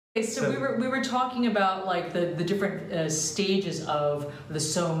So we were talking about like the different stages of the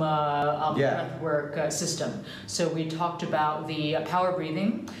Soma breathwork system. So we talked about the power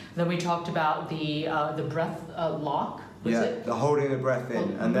breathing, then we talked about the breath lock. Was it? The holding the breath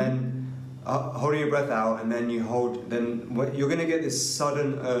in, and then holding your breath out, and then you hold. Then you're going to get this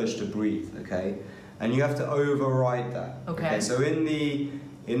sudden urge to breathe. Okay, and you have to override that. Okay. So in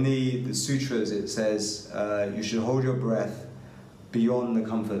the sutras it says you should hold your breath beyond the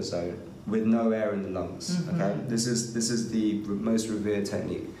comfort zone with no air in the lungs. Okay, this is the most revered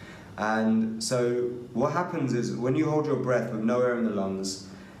technique. And so what happens is when you hold your breath with no air in the lungs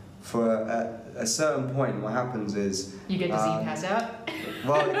for a certain point, what happens is you get dizzy and pass out.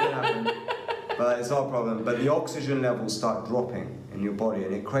 Well, it can happen, but it's not a problem. But the oxygen levels start dropping in your body,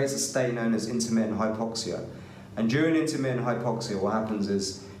 and it creates a state known as intermittent hypoxia. And during intermittent hypoxia, what happens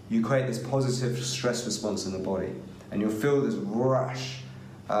is you create this positive stress response in the body, and you'll feel this rush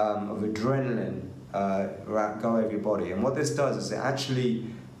of adrenaline go over your body. And what this does is it actually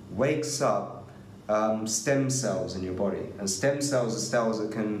wakes up stem cells in your body. And stem cells are cells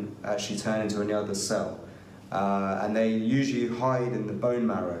that can actually turn into any other cell. And they usually hide in the bone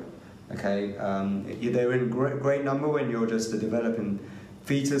marrow. Okay, they're in great number when you're just a developing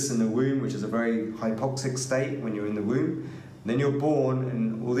fetus in the womb, which is a very hypoxic state when you're in the womb. Then you're born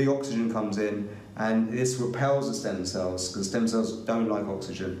and all the oxygen comes in, and this repels the stem cells because stem cells don't like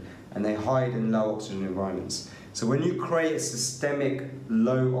oxygen and they hide in low oxygen environments. So when you create a systemic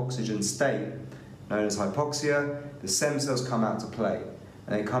low oxygen state known as hypoxia, the stem cells come out to play,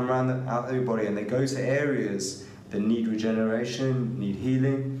 and they come around out of your body and they go to areas that need regeneration, need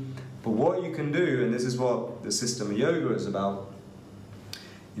healing. But what you can do, and this is what the system of yoga is about,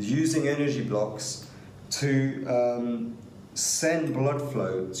 is using energy blocks to send blood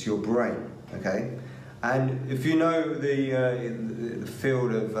flow to your brain. Okay, and if you know the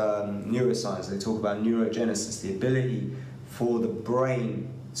field of neuroscience, they talk about neurogenesis, the ability for the brain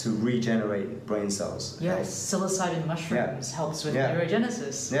to regenerate brain cells. Okay? Yes, psilocybin mushrooms helps with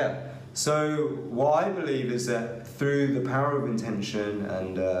neurogenesis. Yeah. So what I believe is that through the power of intention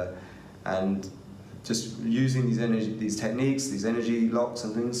and just using these techniques, these energy locks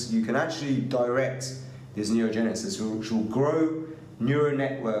and things, you can actually direct this neurogenesis, which will grow neural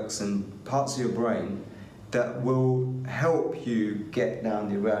networks and parts of your brain that will help you get down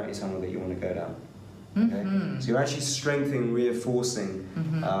the reality tunnel that you want to go down. Okay? So you're actually strengthening, reinforcing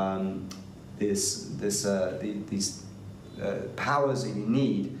these powers that you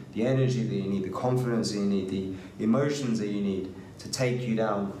need, the energy that you need, the confidence that you need, the emotions that you need to take you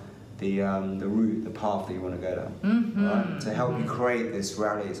down the route, the path that you want to go down, right? To help you create this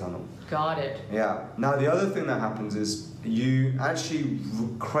reality tunnel. Got it. Yeah. Now the other thing that happens is you actually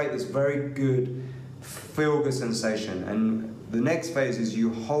create this very good feel-good sensation, and the next phase is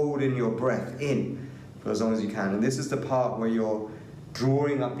you hold in your breath in for as long as you can, and this is the part where you're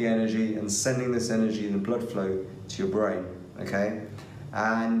drawing up the energy and sending this energy and the blood flow to your brain. Okay,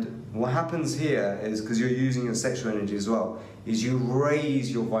 and what happens here is, because you're using your sexual energy as well, is you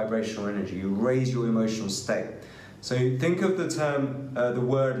raise your vibrational energy, you raise your emotional state. So think of the term, the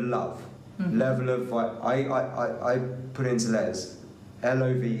word love, level of, I put it into letters,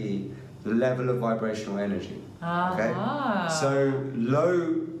 L-O-V-E, the level of vibrational energy. Okay? So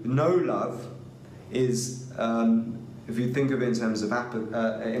no love is, if you think of it in terms of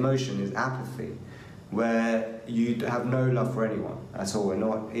emotion, is apathy, where you have no love for anyone at all, and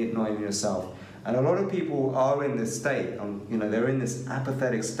not even yourself. And a lot of people are in this state, they're in this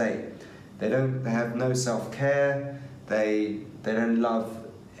apathetic state. They have no self-care, they don't love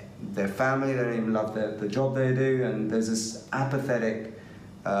their family, they don't even love the job they do, and there's this apathetic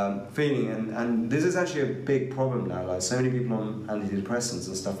feeling, and this is actually a big problem now. Like, so many people on antidepressants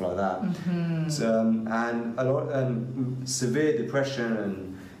and stuff like that. So, and severe depression,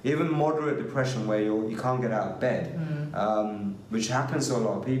 and even moderate depression where you can't get out of bed, which happens to a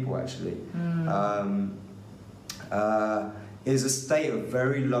lot of people actually, is a state of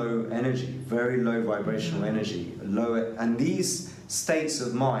very low energy, very low vibrational energy, and these states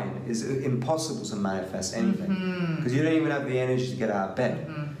of mind is impossible to manifest anything, because you don't even have the energy to get out of bed.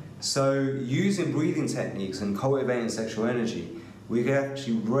 So using breathing techniques and cultivating sexual energy, we can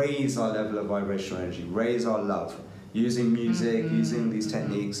actually raise our level of vibrational energy, raise our love, using music, using these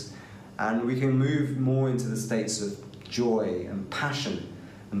techniques, and we can move more into the states of joy and passion.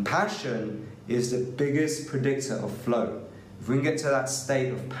 And passion is the biggest predictor of flow. If we can get to that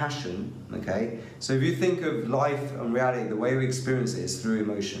state of passion, okay, so if you think of life and reality, the way we experience it is through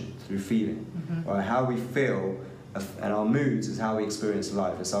emotion, through feeling, right? How we feel and our moods is how we experience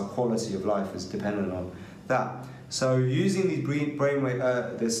life. It's our quality of life is dependent on that. So using these breathing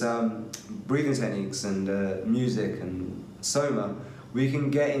techniques and music and Soma, we can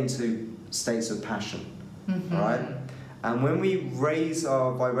get into states of passion, right? And when we raise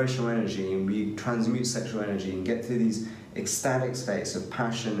our vibrational energy and we transmute sexual energy and get to these ecstatic states of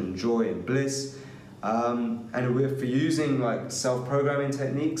passion and joy and bliss, and if we're using like self-programming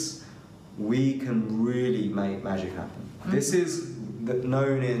techniques, we can really make magic happen. This is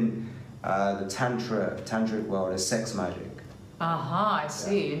known in the tantric world as sex magic. I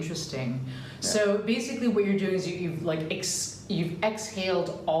see. Yeah. Interesting. Yeah. So basically, what you're doing is you've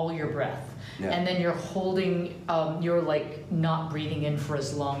exhaled all your breath, and then you're holding. You're like not breathing in for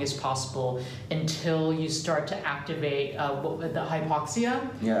as long as possible until you start to activate the hypoxia.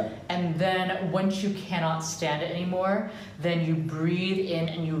 Yeah. And then once you cannot stand it anymore, then you breathe in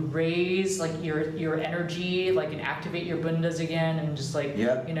and you raise like your energy, like, and activate your bundas again, and just like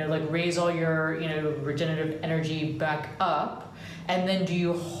like raise all your regenerative energy back up. And then do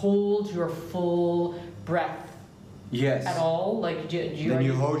you hold your full breath? Yes. At all? Like, then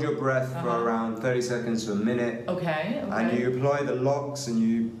you hold your breath for around 30 seconds to a minute. Okay. And you apply the locks, and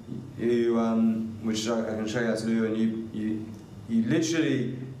you which I can show you how to do, and you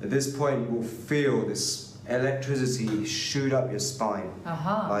literally at this point will feel this electricity shoot up your spine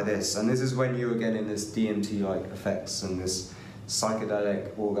like this, and this is when you are getting this DMT-like effects and this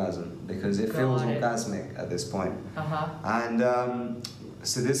psychedelic orgasm, because it feels orgasmic at this point. And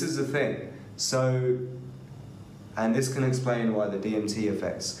so this is the thing. So, and this can explain why the DMT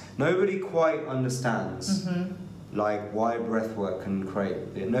effects. Nobody quite understands like why breathwork can create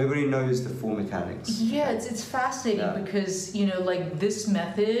it. Nobody knows the full mechanics. Yeah, it's fascinating because like this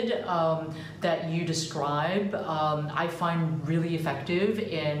method that you describe, I find really effective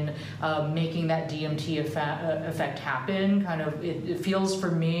in making that DMT effect happen. Kind of, it feels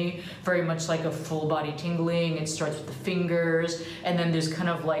for me very much like a full body tingling. It starts with the fingers, and then there's kind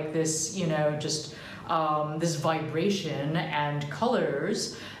of like this, just this vibration and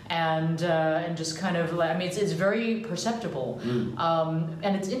colors. And just kind of, I mean, it's very perceptible.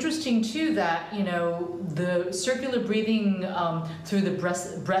 And it's interesting too that, the circular breathing through the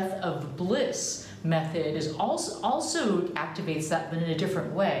breath of bliss method is also activates that, but in a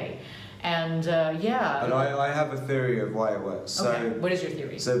different way. And yeah. But I have a theory of why it works. So, okay. What is your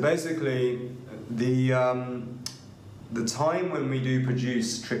theory? So basically, the time when we do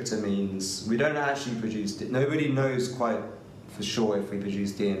produce tryptamines, we don't actually produce it. Nobody knows quite for sure if we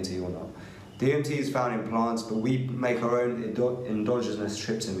produce DMT or not. DMT is found in plants, but we make our own endogenous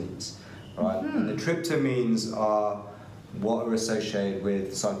tryptamines, right? And the tryptamines are what are associated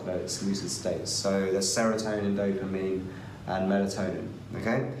with psychedelics, lucid states. So there's serotonin, dopamine, and melatonin,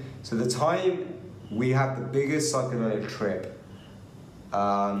 okay? So the time we have the biggest psychedelic trip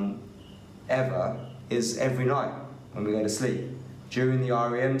ever is every night when we go to sleep. During the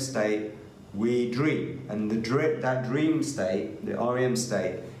REM state, we dream, and that dream state, the REM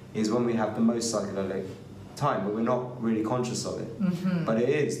state, is when we have the most psychedelic time, but we're not really conscious of it. But it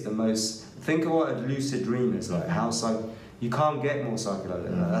is the most. Think of what a lucid dream is like. How you can't get more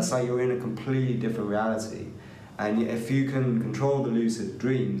psychedelic. That's like you're in a completely different reality, and if you can control the lucid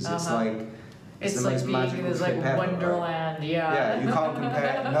dreams, it's like it's the like most magical it's like ever, Wonderland. right? Yeah. Yeah, you can't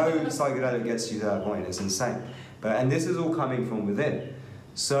compare. No psychedelic gets you to that point. It's insane. And this is all coming from within.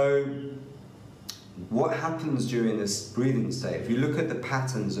 So what happens during this breathing state? If you look at the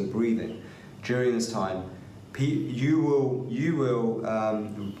patterns of breathing during this time, you will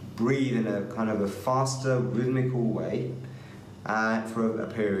breathe in a kind of a faster, rhythmical way for a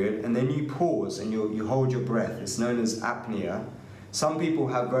period, and then you pause and you hold your breath. It's known as apnea. Some people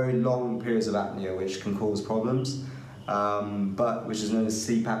have very long periods of apnea, which can cause problems, but which is known as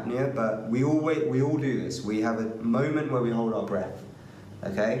sleep apnea. But we all do this. We have a moment where we hold our breath,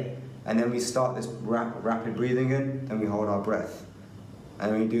 okay? And then we start this rapid breathing in, then we hold our breath.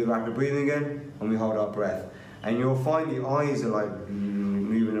 And we do the rapid breathing again, and we hold our breath. And you'll find the eyes are like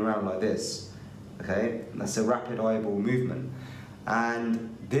moving around like this, okay? That's a rapid eyeball movement.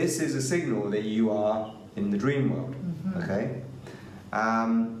 And this is a signal that you are in the dream world, okay?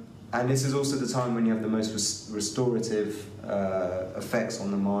 And this is also the time when you have the most restorative effects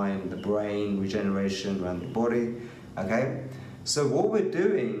on the mind, the brain, regeneration around the body, okay? So what we're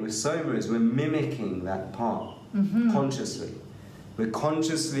doing with Soma is we're mimicking that part consciously. We're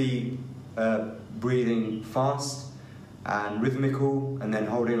consciously breathing fast and rhythmical, and then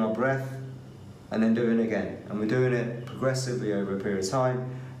holding our breath, and then doing it again. And we're doing it progressively over a period of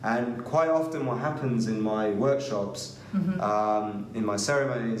time. And quite often what happens in my workshops, in my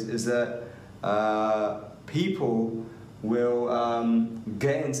ceremonies, is that people will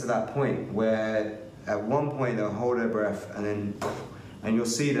get into that point where at one point they'll hold their breath and you'll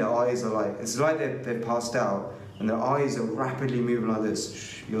see their eyes are like, it's like they've passed out and their eyes are rapidly moving like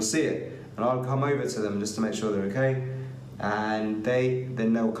this. You'll see it. And I'll come over to them just to make sure they're okay. And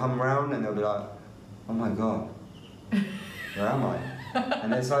then they'll come around and they'll be like, oh my God, where am I?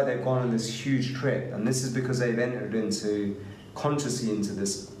 And it's like they've gone on this huge trip. And this is because they've entered consciously into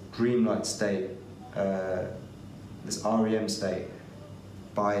this dreamlike state, this REM state,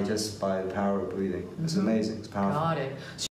 by the power of breathing. It's amazing, it's powerful. Got it.